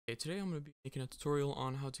Today I'm going to be making a tutorial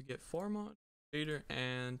on how to get FAR mod, shader,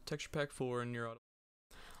 and texture pack for Nier Automata.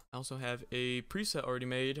 I also have a preset already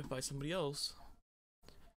made by somebody else.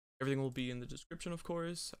 Everything will be in the description, of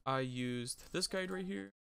course. I used this guide right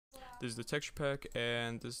here. This is the texture pack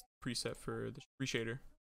and this preset for the ReShader.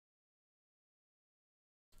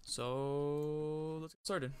 So let's get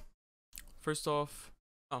started. First off,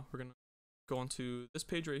 we're gonna go onto this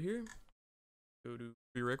page right here. Go to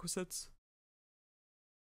prerequisites.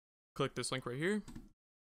 Click this link right here.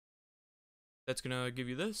 That's gonna give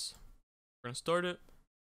you this. We're gonna start it.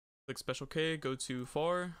 Click Special K, go to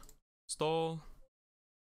FAR, install.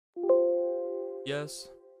 Yes.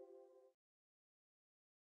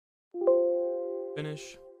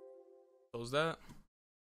 Finish. Close that.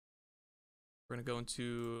 We're gonna go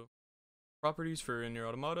into properties for Nier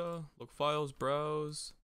Automata, local files,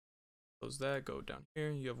 browse. Close that, go down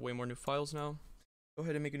here. You have way more new files now. Go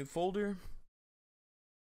ahead and make a new folder.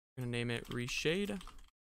 I'm gonna name it ReShade.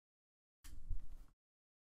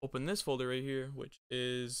 Open this folder right here, which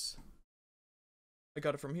is, I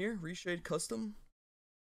got it from here, ReShade Custom.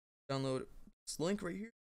 Download this link right here.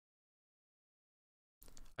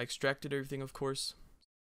 I extracted everything, of course.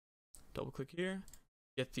 Double click here,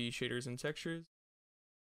 get the shaders and textures,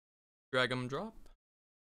 drag them and drop.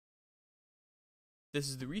 This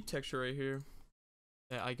is the ReTexture right here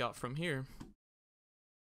that I got from here.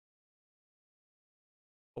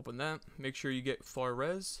 Open that, make sure you get FAR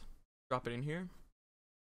res, drop it in here,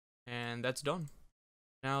 and that's done.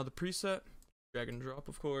 Now the preset, drag and drop,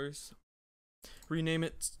 of course. Rename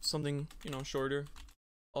it something, shorter.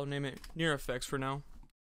 I'll name it Nier FX for now.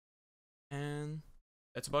 And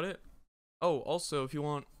that's about it. Oh, also, if you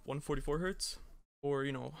want 144 Hz or,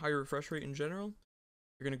 higher refresh rate in general,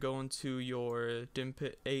 you're going to go into your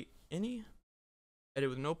DimPit 8 Aemony, edit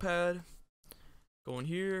with Notepad, go in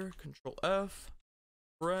here, Control F,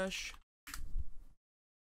 refresh.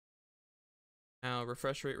 Now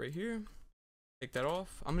refresh rate right here, take that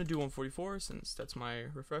off. I'm going to do 144 since that's my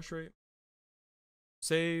refresh rate.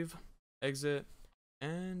 Save, exit,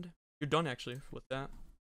 and you're done actually with that.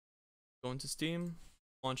 Go into Steam,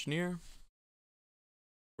 launch Nier.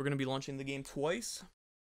 We're going to be launching the game twice.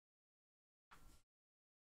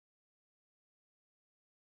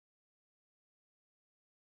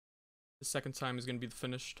 The second time is going to be the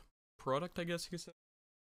finished product, I guess you could say.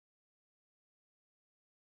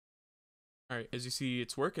 Alright, as you see,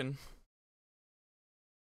 it's working.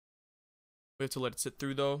 We have to let it sit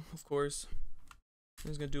through though, of course. I'm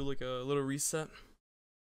just going to do like a little reset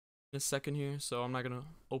in a second here, so I'm not going to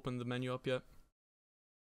open the menu up yet.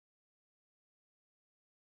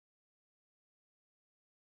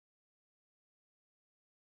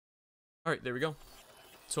 Alright, there we go.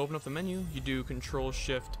 To open up the menu, you do Control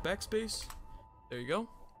Shift Backspace. There you go.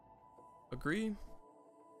 Agree.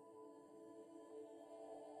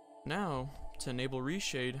 Now, to enable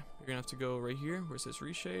ReShade, you're gonna have to go right here where it says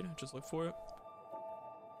ReShade. Just look for it.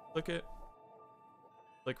 Click it.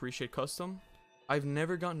 Click ReShade Custom. I've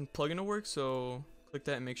never gotten plugin to work, so click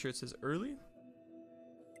that and make sure it says early.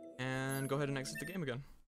 And go ahead and exit the game again.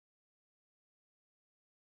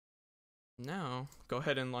 Now, go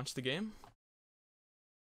ahead and launch the game.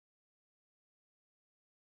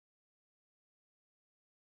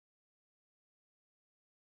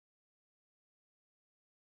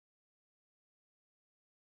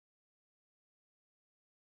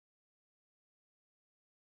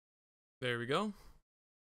 There we go.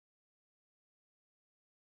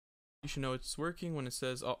 You should know it's working when it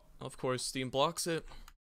says, oh, of course, Steam blocks it.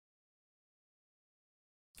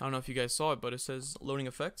 I don't know if you guys saw it, but it says loading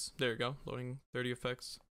effects. There you go, loading 30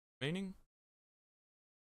 effects remaining.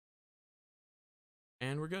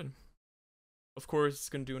 And we're good. Of course, it's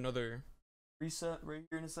gonna do another reset right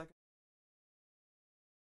here in a second.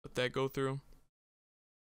 Let that go through.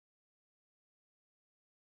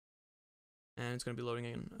 And it's gonna be loading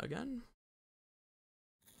in again.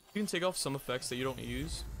 You can take off some effects that you don't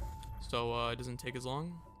use, so it doesn't take as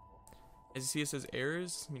long. As you see, it says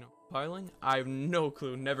errors, compiling. I have no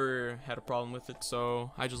clue, never had a problem with it,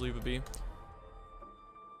 so I just leave it be.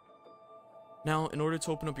 Now, in order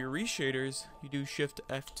to open up your reshaders, you do Shift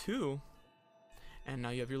F2, and now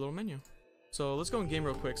you have your little menu. So let's go in game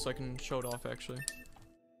real quick so I can show it off actually.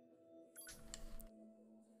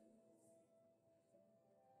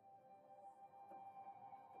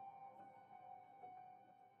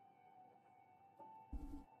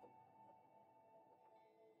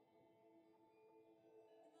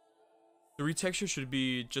 The ReTexture should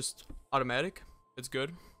be just automatic. It's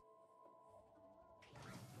good.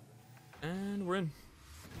 And we're in.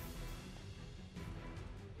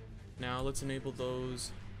 Now let's enable those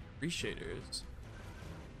reshaders.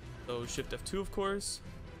 So Shift F2, of course.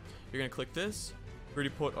 You're gonna click this. We already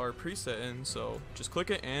put our preset in, so just click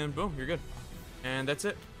it and boom, you're good. And that's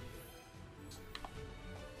it.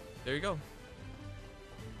 There you go.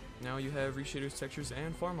 Now you have reshaders, textures,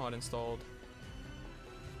 and farm mod installed.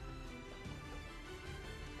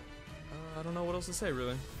 I don't know what else to say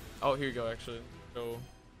really. Oh, here you go actually. So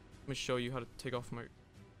let me show you how to take off my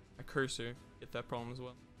cursor. Get that problem as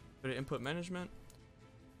well. Go to input management.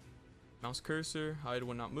 Mouse cursor, hide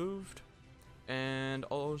when not moved. And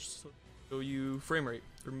I'll also show you frame rate.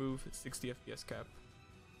 Remove 60 FPS cap.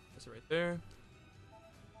 That's it right there.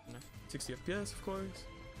 60 FPS of course.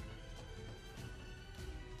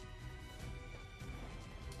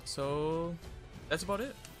 So that's about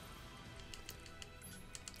it.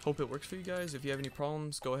 Hope it works for you guys. If you have any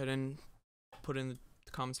problems, go ahead and put in the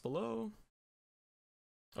comments below.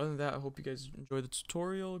 Other than that, I hope you guys enjoy the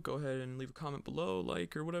tutorial. Go ahead and leave a comment below,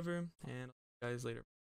 like, or whatever. And I'll see you guys later.